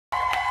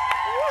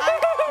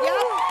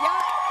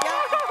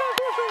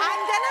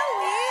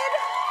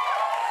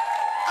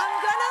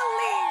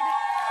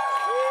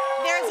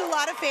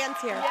fans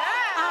here.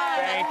 Yeah.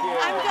 Thank you.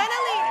 I'm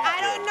gonna leave. I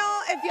don't know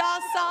if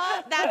y'all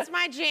saw That's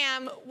My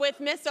Jam with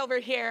Miss over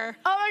here.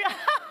 Oh my God.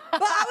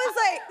 But I was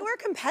like, we're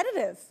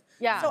competitive.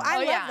 Yeah. So I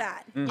love yeah.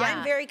 that. Yeah.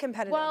 I'm very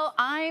competitive. Well,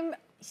 am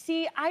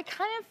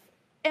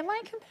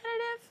I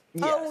competitive?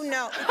 Yes. Oh,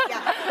 no.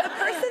 Yeah. The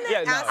person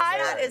that asked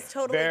that is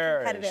totally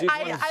competitive. She's the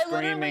one I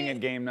screaming literally- at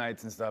game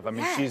nights and stuff. I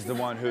mean, she's the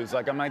one who's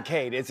like, I'm like,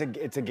 Kate, it's a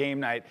game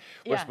night.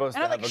 We're supposed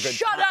to have a good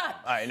shut time.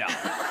 up! I know.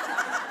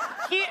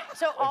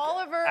 So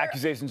Oliver.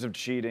 Accusations of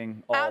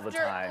cheating all the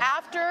time.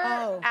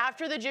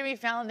 After the Jimmy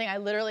Fallon thing, I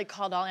literally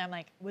called Ollie. I'm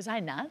like, was I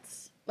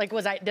nuts? Like,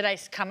 did I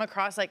come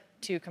across like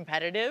too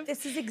competitive?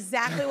 This is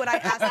exactly what I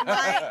asked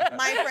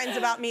my friends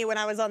about me when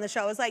I was on the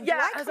show. I was like, do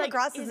I come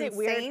across as insane?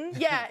 Weird?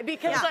 Yeah,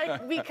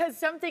 because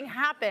something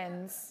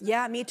happens.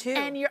 Yeah, me too.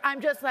 And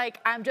I'm just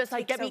like,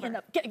 get me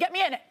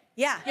in it.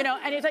 Yeah. You know,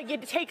 and it's like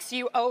it takes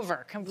you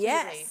over completely.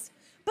 Yes.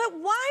 But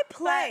why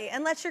play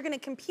unless you're going to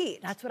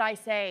compete? That's what I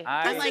say.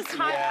 I'm like, Look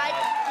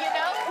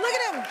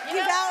at him.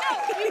 He's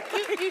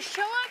out. You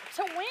show up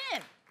to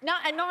win.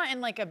 Not in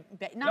like a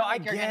No, I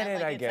get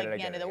it. I get it.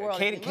 the end of the world.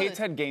 Kate's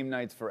had game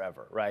nights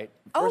forever, right?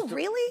 Oh,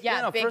 really?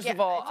 Yeah. First of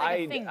all,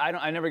 it's like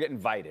I never get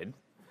invited.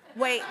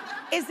 Wait,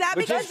 is that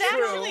Which because is that's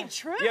true. really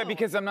true? Yeah,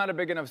 because I'm not a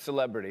big enough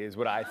celebrity, is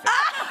what I think.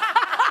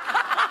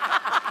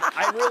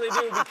 I really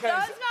do because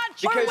That's not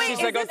true. because Wait, she's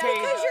is like, this okay.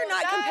 because you're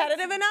not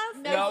competitive enough?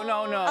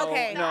 No.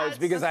 Okay. No, it's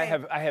because I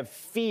Okay. have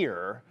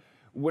fear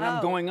when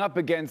I'm going up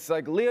against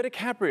like Leo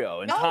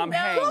DiCaprio and Tom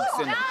Hanks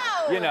and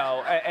you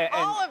know and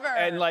Oliver.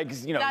 and like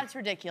you know That's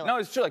ridiculous. No,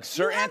 it's true. Like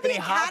Sir You have Anthony the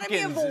Academy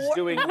Hopkins of is Award-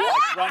 doing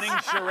like running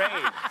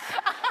charades.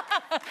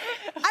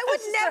 I would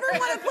never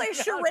want to play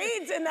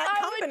charades in that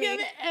I company. would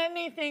give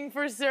anything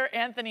for Sir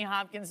Anthony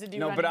Hopkins to do.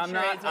 No, but I'm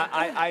not. charades with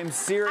me. I'm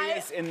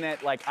serious in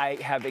that like I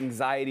have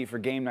anxiety for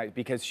game night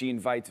because she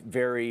invites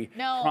very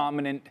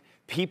prominent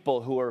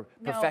people who are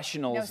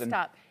professionals and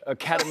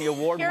Academy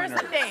Award winners.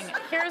 Here's the thing.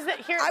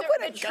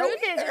 The truth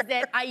is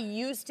that I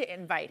used to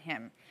invite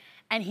him,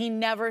 and he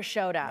never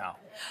showed up.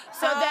 No.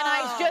 So then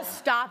I just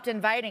stopped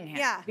inviting him.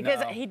 Yeah.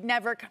 Because he'd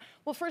never.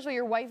 Well, first of all,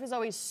 your wife is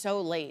always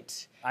so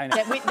late. I know.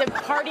 That the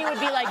party would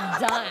be like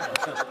done.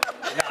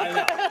 I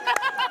know.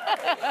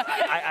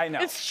 I know.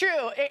 It's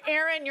true.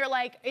 Aaron, you're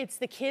like, it's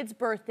the kid's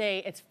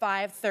birthday. It's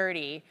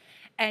 5:30.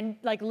 And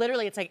like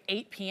literally, it's like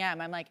 8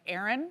 p.m. I'm like,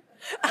 Aaron,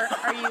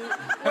 are you?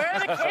 Where are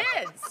the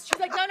kids? She's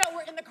like, no,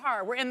 we're in the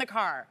car. We're in the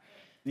car.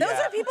 Those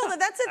are people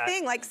that's the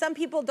thing. Like some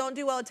people don't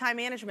do well with time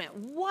management.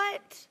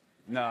 What?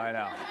 No, I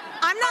know.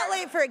 I'm not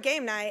late for a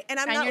game night, and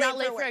you're not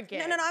late for a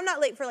gig. No, I'm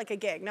not late for like a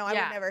gig. No, I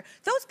would never.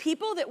 Those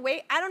people that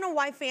wait, I don't know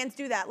why fans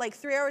do that. Like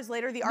 3 hours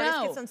later, the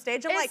artist gets on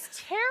stage. I'm like,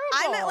 terrible.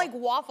 I'm at like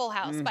Waffle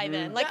House by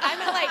then. Like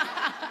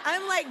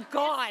I'm like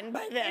gone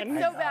by then.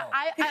 So bad.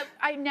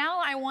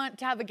 I want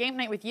to have a game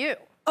night with you.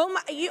 Oh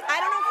my! I don't know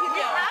if you do.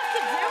 You have to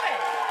do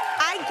it.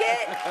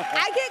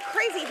 I get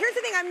crazy. Here's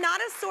the thing, I'm not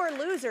a sore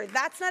loser.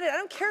 That's not it. I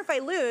don't care if I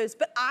lose,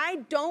 but I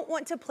don't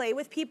want to play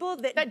with people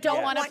that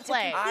don't want to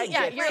play. I You're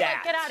get like,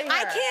 that. get out of here.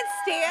 I can't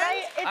stand.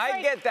 Right? It's I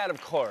like, get that,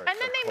 of course. And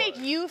then they make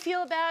you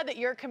feel bad that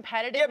you're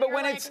competitive. Yeah, but and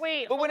when you're it's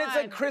like, when hold it's on.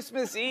 like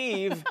Christmas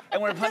Eve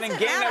and we're playing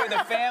game night with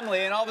the family,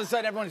 and all of a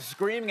sudden everyone's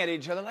screaming at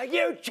each other like,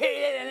 "You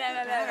cheated!"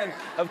 And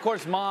of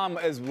course, Mom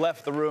has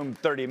left the room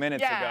 30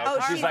 minutes ago. Oh,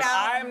 She's she's like,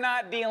 out. "I'm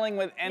not dealing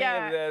with any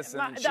of this,"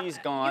 and she's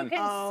gone. You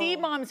can see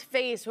Mom's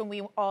face when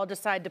we all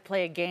decide to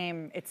play a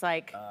game. It's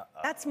like,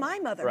 That's my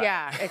mother.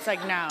 yeah, it's like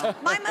no.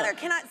 My mother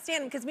cannot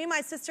stand because me and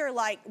my sister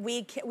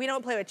we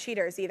don't play with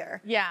cheaters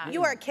either. Yeah.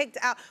 You are kicked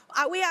out.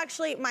 We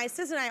actually, my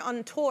sister and I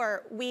on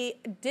tour, we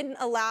didn't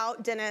allow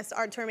Dennis,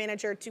 our tour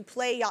manager, to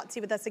play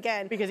Yahtzee with us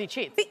again. Because he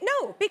cheats.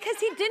 No, because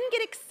he didn't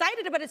get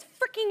excited about his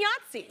freaking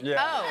Yahtzee. Yeah.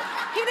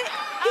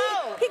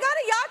 Oh. He got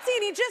a Yahtzee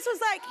and he just was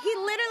like, he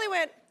literally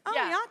went, oh,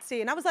 Yeah.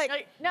 Yahtzee. And I was like,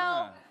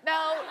 No.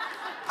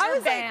 I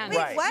was banned.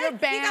 like, wait, what? You're He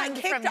banned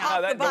got kicked from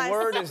off the bus. The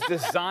word is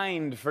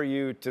designed for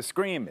you to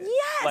scream it.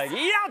 Yes. Like,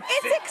 Yahtzee!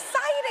 It's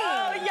exciting.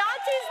 Oh,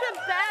 Yahtzee's the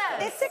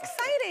best. It's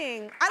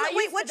exciting.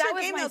 used What's to- your that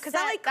was game my though? Because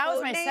set- I like that was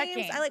code my set names.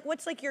 game. I like,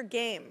 what's like your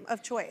game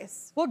of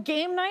choice? Well,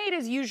 game night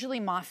is usually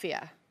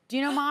Mafia. Do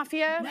you know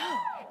Mafia? No.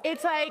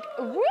 It's like,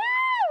 woo!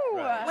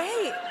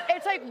 Wait.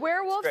 It's like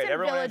werewolves Great. and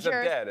Everyone ends up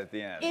villagers. dead at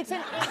the end.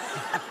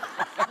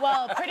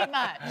 Well, pretty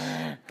much.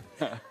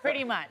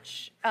 Pretty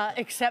much.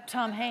 Except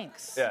Tom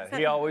Hanks. Yeah,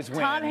 he always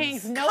wins. Tom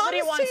Hanks. Nobody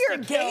Comes wants to your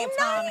to kill game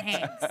Tom night?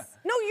 Hanks.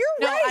 No,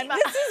 you're right.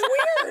 This is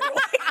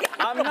weird.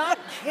 I'm not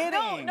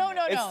kidding. No.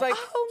 It's like,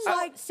 Oh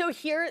my.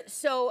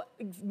 So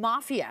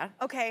Mafia.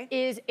 Okay.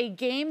 Is a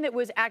game that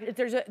was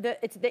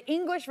it's the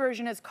English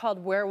version is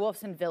called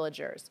Werewolves and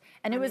Villagers,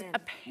 and it was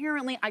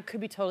apparently, I could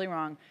be totally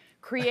wrong,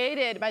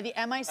 created by the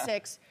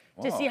MI6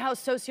 to see how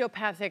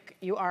sociopathic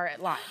you are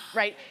at life,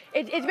 right?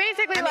 It's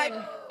basically like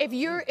if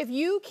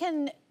you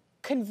can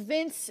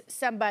convince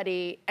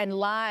somebody and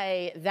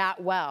lie that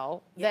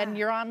well, then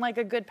you're on like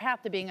a good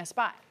path to being a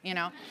spy, you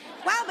know?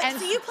 Wow, but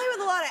so you play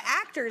with a lot of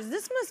actors.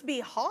 This must be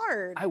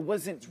hard. I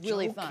wasn't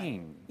really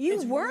joking. fun. You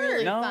It's were.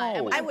 really No.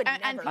 fun. I would and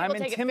never. people I'm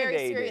take it very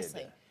intimidated.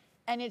 seriously.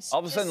 And it's All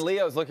of a sudden, just-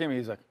 Leo's looking at me.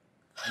 He's like,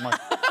 I'm like,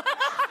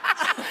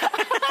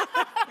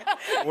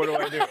 what do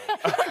I do?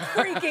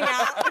 Freaking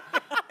out.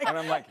 And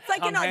I'm like, it's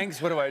like Tom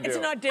Hanks, what do I do? It's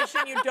an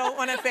audition you don't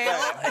want to fail.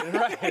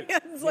 Right.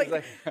 It's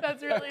like,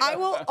 that's really I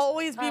will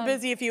always be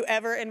busy if you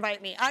ever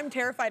invite me. I'm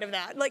terrified of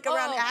that. Like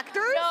around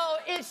actors. No,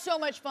 it's so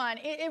much fun.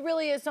 It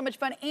really is so much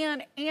fun.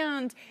 And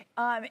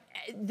I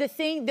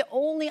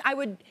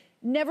would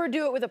never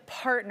do it with a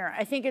partner.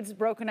 I think it's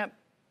broken up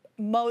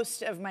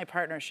most of my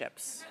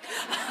partnerships.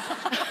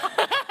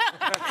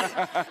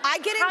 I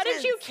get intense. How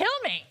did you kill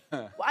me?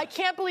 I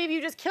can't believe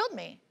you just killed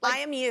me. Like, I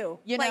am you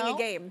playing a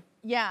game.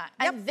 Yeah,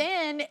 and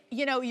then,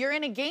 you're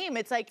in a game.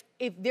 It's like,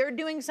 if they're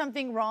doing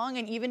something wrong,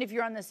 and even if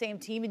you're on the same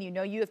team and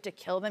you have to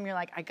kill them, you're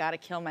like, I gotta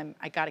kill him.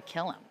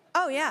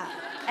 Oh, yeah.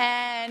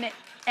 And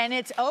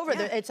it's over.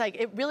 Yeah. It's like,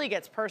 it really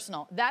gets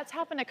personal. That's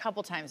happened a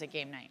couple times at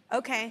game night.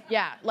 Okay.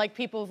 Yeah, like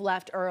people have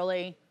left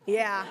early.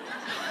 Yeah.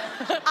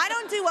 I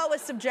don't do well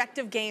with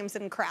subjective games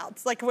in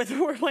crowds. Like with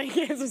we're playing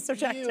games with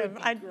subjective.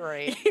 You'd be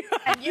great.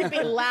 And you'd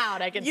be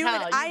loud, I can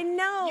tell. I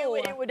know.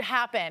 It would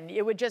happen.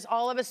 It would just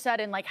all of a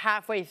sudden, like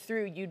halfway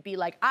through, you'd be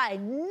like, I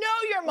know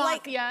you're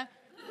Mafia.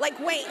 Like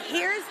wait,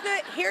 here's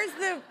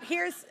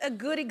a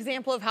good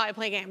example of how I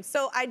play games.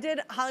 So I did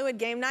Hollywood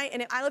Game Night,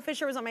 and Isla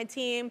Fisher was on my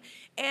team,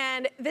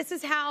 and this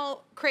is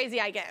how crazy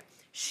I get.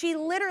 She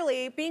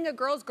literally, being a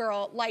girl's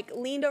girl, like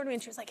leaned over to me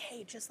and she was like,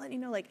 hey, just letting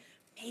you know, like,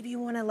 maybe you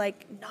want to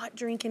like not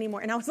drink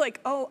anymore. And I was like,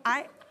 oh,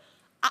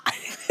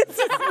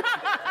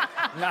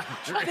 Not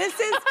drink. this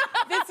is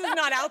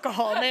not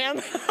alcohol, ma'am.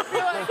 You're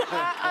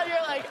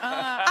like,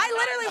 I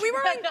literally,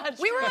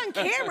 we were on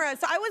camera,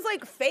 so I was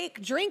like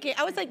fake drinking.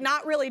 I was like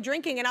not really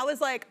drinking, and I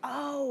was like,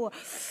 oh,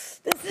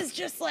 this is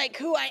just like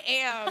who I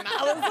am.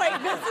 I was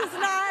like,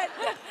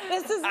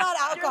 this is not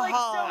alcohol.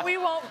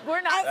 You're like, so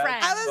we're not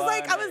friends.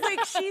 I was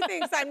like, she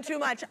thinks I'm too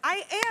much.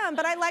 I am,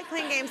 but I like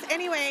playing games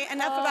anyway.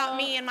 Enough about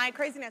me and my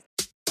craziness.